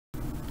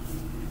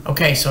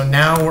Okay, so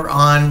now we're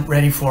on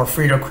ready for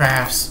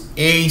Frito-Craft's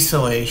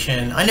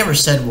acylation. I never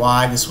said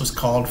why this was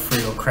called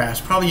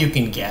Frito-Craft's. Probably you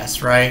can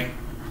guess, right?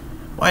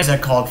 Why is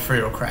that called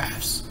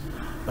Frito-Craft's?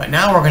 But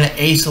now we're going to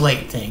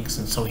acylate things.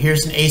 And so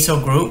here's an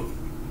acyl group.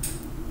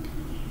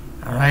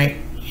 All right,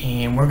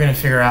 and we're going to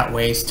figure out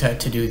ways to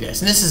do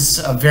this. And this is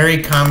a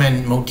very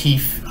common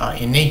motif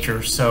in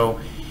nature. So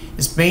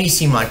this may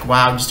seem like,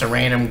 wow, just a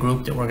random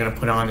group that we're going to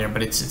put on there,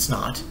 but it's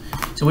not.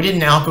 So we did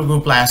an alkyl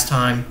group last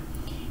time,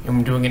 and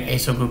we're doing an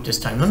acyl group this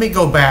time. Let me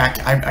go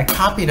back. I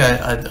copied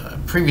a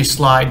previous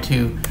slide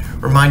to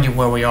remind you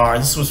where we are.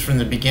 This was from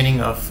the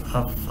beginning of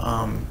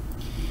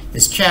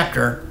this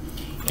chapter.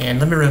 And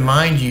let me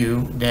remind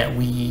you that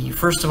we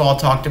first of all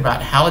talked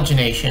about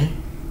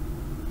halogenation,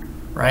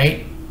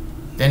 right?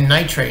 Then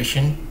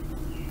nitration,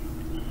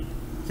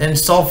 then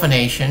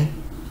sulfonation,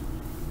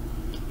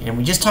 and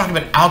we just talked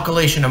about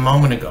alkylation a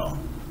moment ago.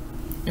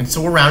 And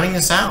so we're rounding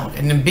this out.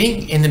 And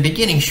in the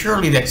beginning,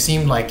 surely that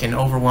seemed like an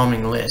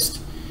overwhelming list.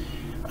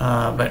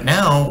 But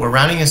now we're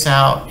rounding this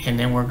out, and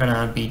then we're going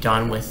to be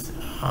done with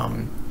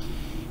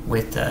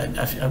we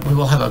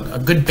will have a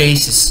good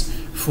basis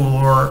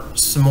for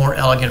some more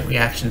elegant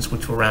reactions,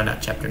 which will round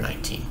out chapter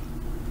 19.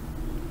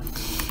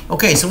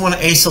 Okay, so we want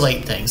to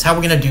acylate things. How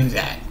are we going to do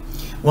that?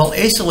 Well,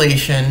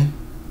 acylation,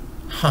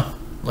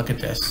 look at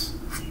this.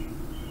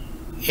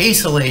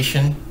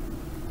 Acylation,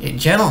 it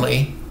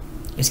generally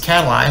is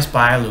catalyzed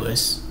by a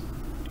Lewis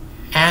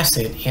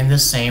acid in the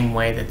same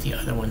way that the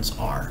other ones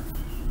are.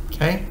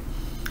 Okay?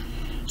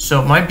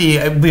 So it might be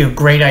a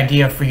great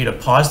idea for you to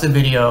pause the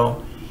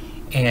video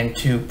and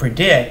to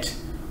predict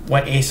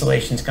what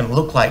acylation is going to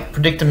look like.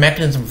 Predict the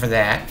mechanism for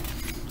that.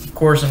 Of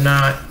course, it's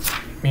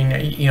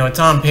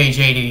on page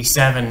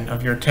 887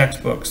 of your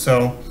textbook,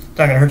 so it's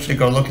not going to hurt you to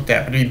go look at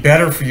that, but it'd be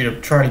better for you to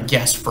try to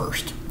guess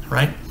first,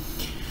 right?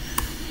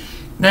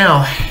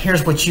 Now,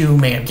 here's what you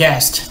may have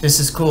guessed. This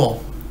is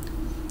cool.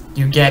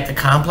 You get the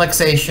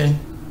complexation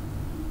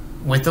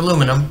with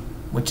aluminum,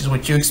 which is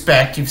what you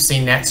expect. You've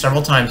seen that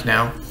several times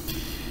now.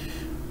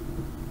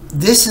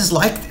 This is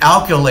like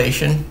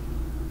alkylation,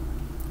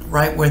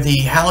 right, where the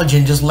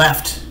halogen just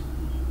left.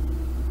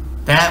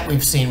 That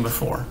we've seen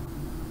before.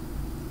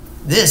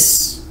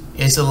 This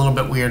is a little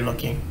bit weird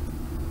looking.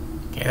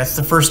 Okay, that's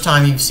the first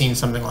time you've seen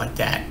something like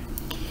that.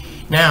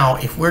 Now,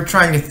 if we're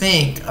trying to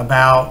think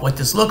about what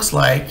this looks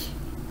like,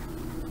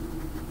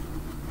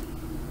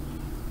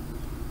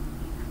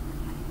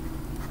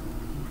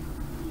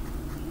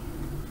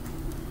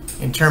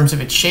 in terms of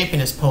its shape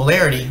and its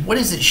polarity, what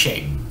is its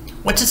shape?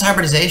 What's its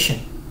hybridization?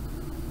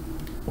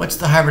 What's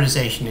the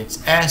hybridization? It's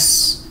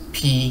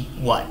sp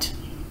what?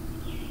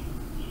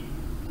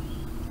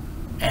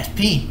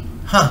 sp.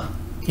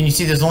 Can you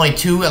see there's only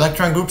 2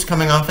 electron groups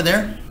coming off of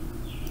there?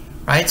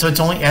 Right? So it's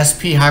only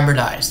sp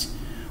hybridized.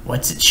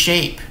 What's its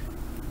shape?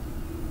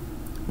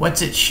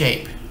 What's its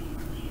shape?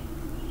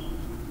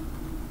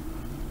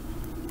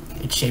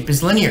 Its shape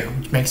is linear,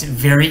 which makes it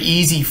very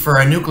easy for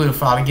a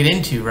nucleophile to get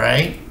into,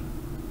 right?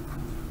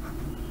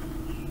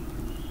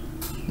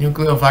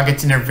 Nucleophile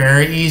gets in there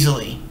very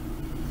easily.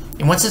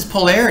 And what's its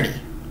polarity?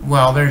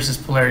 Well, there's this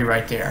polarity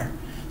right there.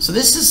 So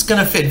this is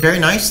going to fit very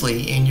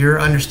nicely in your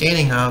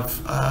understanding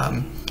of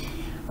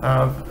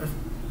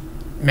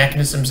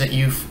mechanisms that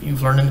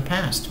you've learned in the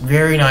past.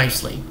 Very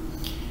nicely.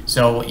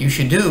 So what you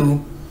should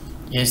do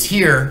is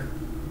here,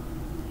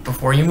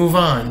 before you move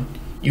on,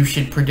 you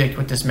should predict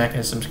what this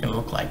mechanism is going to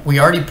look like. We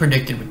already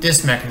predicted what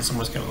this mechanism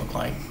was going to look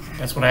like.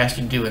 That's what I asked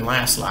you to do in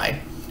last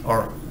slide,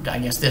 or I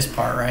guess this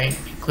part, right?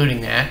 Including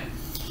that.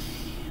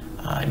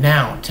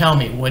 Now, tell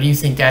me, what do you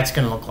think that's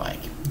going to look like?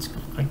 It's going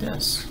to look like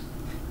this.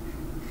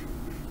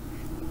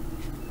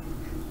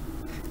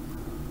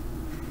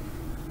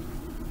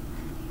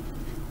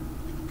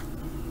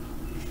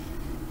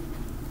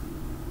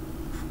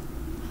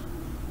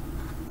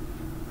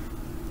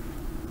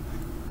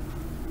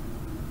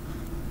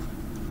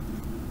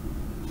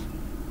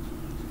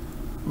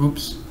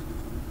 Oops,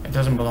 it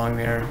doesn't belong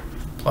there.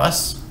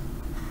 Plus.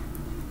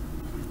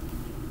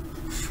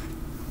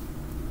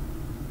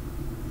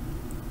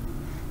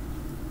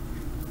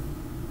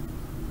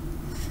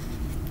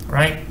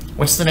 Right?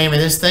 What's the name of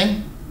this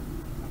thing?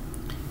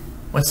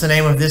 What's the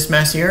name of this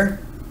mess here?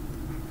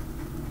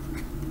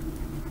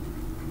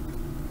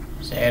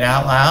 Say it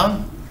out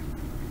loud.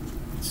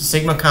 It's a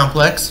sigma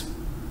complex,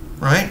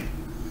 right?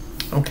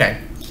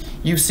 Okay.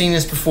 You've seen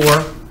this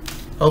before.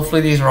 Hopefully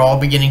these are all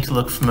beginning to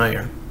look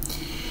familiar.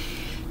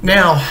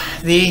 Now,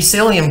 the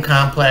acylium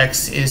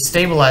complex is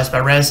stabilized by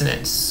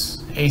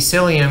resonance.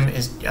 Acylium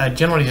is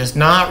generally does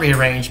not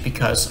rearrange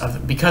because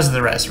of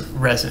the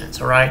resonance,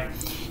 all right?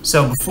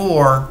 So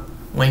before,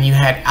 when you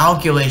had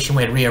alkylation,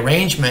 we had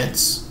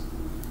rearrangements,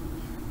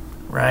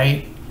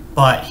 right?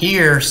 But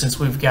here, since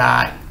we've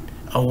got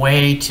a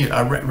way to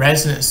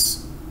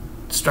resonance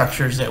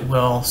structures that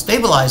will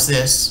stabilize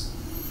this,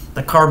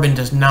 the carbon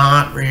does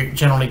not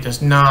generally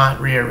does not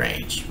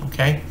rearrange.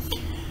 Okay.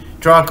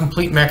 Draw a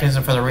complete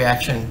mechanism for the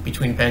reaction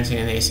between benzene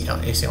and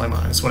acylium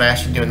ion. That's what I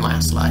asked you to do in the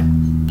last slide.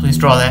 Please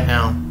draw that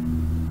now.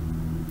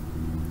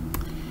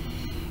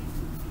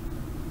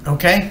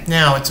 Okay,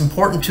 now it's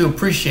important to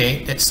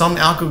appreciate that some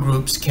alkyl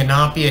groups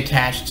cannot be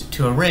attached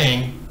to a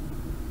ring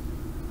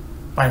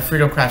by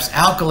Friedel-Crafts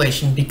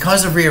alkylation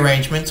because of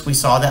rearrangements. We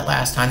saw that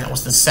last time. That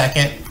was the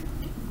second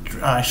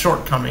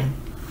shortcoming.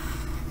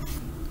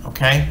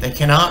 Okay, they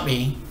cannot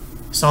be.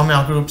 Some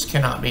alkyl groups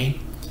cannot be.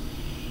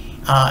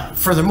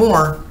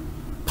 Furthermore,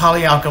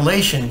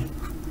 polyalkylation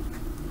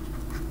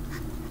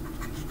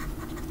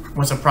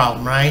was a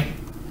problem, right?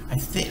 I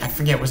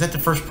forget, was that the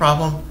first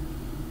problem?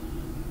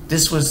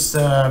 This was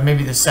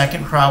maybe the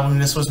second problem.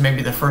 This was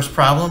maybe the first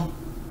problem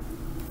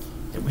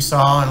that we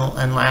saw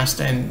in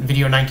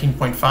video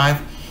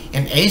 19.5.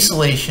 And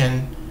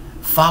acylation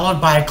followed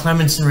by a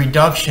Clemmensen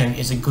reduction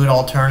is a good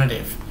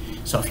alternative.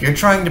 So if you're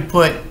trying to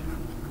put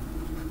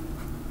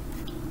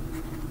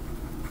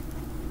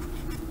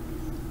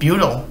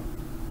butyl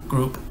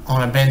group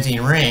on a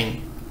benzene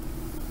ring,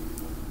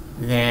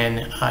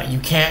 then you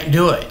can't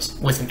do it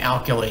with an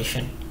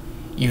alkylation.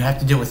 You have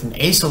to do it with an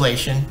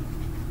acylation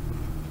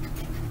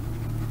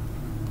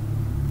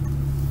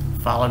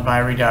followed by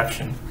a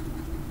reduction.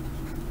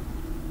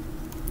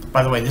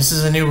 By the way, this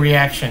is a new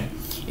reaction.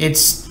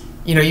 It's,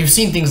 you know, you've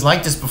seen things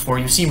like this before.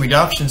 You've seen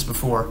reductions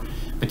before,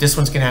 but this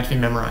one's going to have to be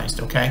memorized,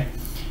 okay?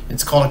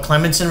 It's called a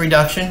Clemmensen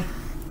reduction.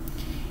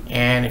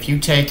 And if you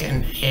take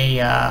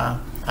a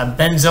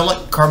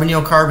benzylic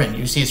carbonyl carbon,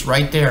 you see it's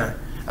right there.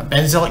 A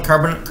benzylic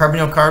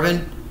carbonyl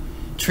carbon,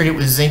 treat it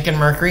with zinc and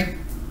mercury,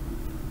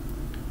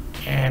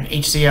 and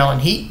HCl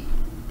and heat,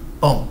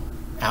 boom,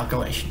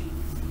 alkylation.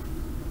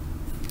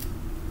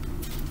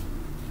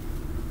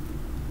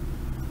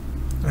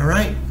 All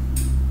right.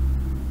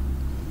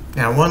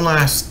 Now one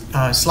last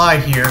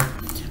slide here.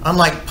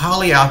 Unlike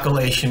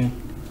polyalkylation,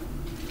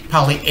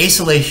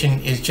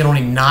 polyacylation is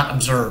generally not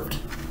observed.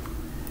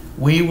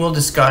 We will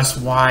discuss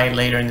why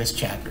later in this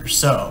chapter.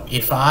 So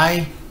if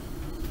I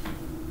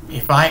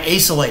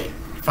acylate,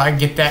 if I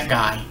get that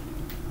guy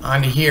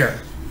onto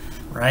here,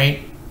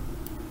 right,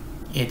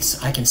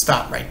 I can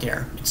stop right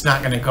there. It's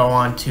not going to go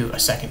on to a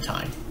second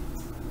time.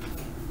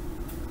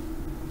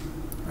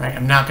 Right?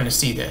 I'm not going to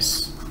see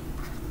this.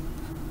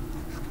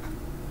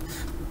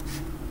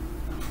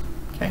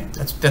 Okay,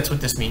 that's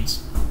what this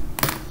means.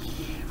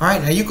 All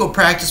right, now you go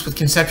practice with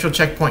conceptual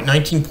checkpoint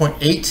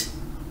 19.8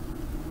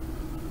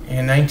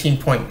 and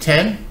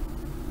 19.10.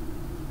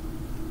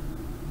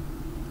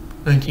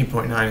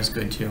 19.9 is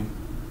good too.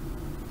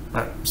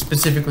 But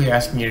specifically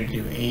asking you to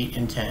do 8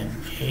 and 10.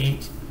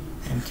 8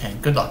 and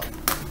 10. Good luck.